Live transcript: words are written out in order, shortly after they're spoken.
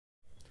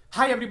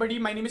Hi everybody,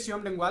 my name is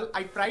Shivam Dangwal.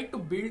 I tried to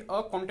build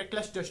a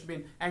contactless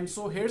dustbin, and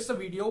so here's the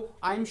video.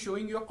 I am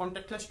showing you a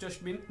contactless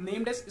dustbin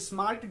named as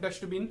Smart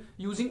Dustbin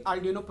using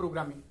Arduino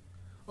programming.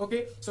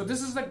 Okay, so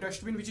this is the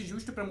dustbin which is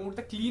used to promote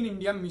the Clean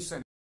India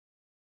mission.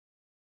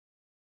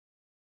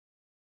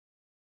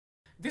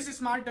 This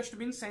smart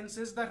dustbin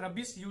senses the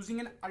rubbish using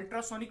an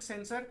ultrasonic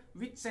sensor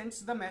which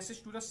sends the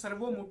message to the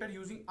servo motor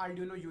using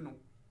Arduino UNO.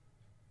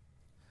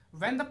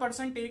 When the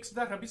person takes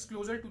the rubbish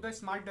closer to the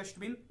smart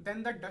dustbin,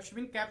 then the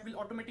dustbin cap will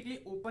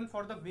automatically open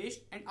for the waste,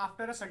 and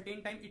after a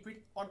certain time it will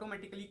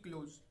automatically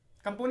close.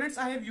 Components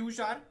I have used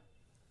are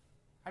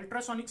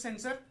ultrasonic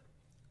sensor,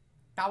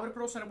 Tower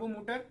Pro servo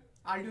motor,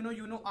 Arduino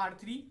UNO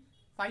R3,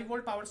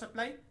 5-volt power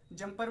supply,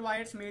 jumper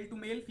wires male to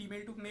male,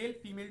 female to male,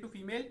 female to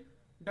female,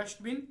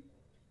 dustbin,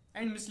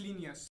 and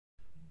miscellaneous.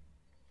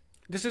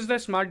 This is the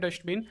smart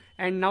dustbin,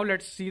 and now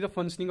let's see the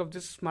functioning of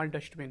this smart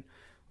dustbin.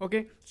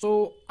 Okay,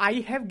 so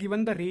I have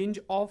given the range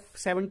of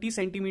 70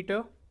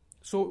 centimeter.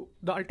 So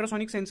the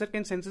ultrasonic sensor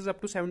can sense up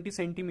to 70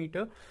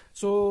 centimeter.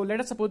 So let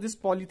us suppose this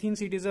polythene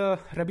sheet is a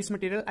rubbish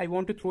material I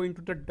want to throw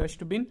into the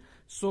dustbin.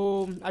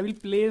 So I will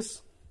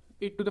place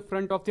it to the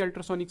front of the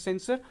ultrasonic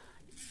sensor.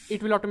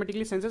 It will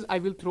automatically senses. I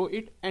will throw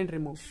it and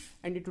remove,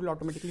 and it will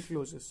automatically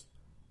closes.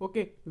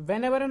 Okay,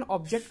 whenever an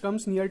object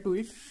comes near to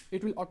it,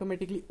 it will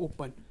automatically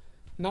open.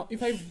 Now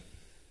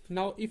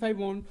if I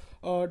want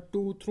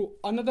to throw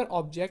another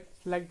object,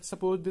 like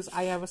suppose this,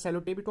 I have a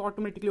sellotape, it will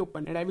automatically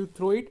open, and I will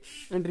throw it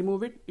and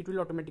remove it, it will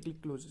automatically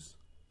closes.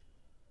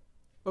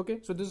 Okay,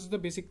 so this is the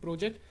basic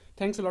project.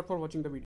 Thanks a lot for watching the video.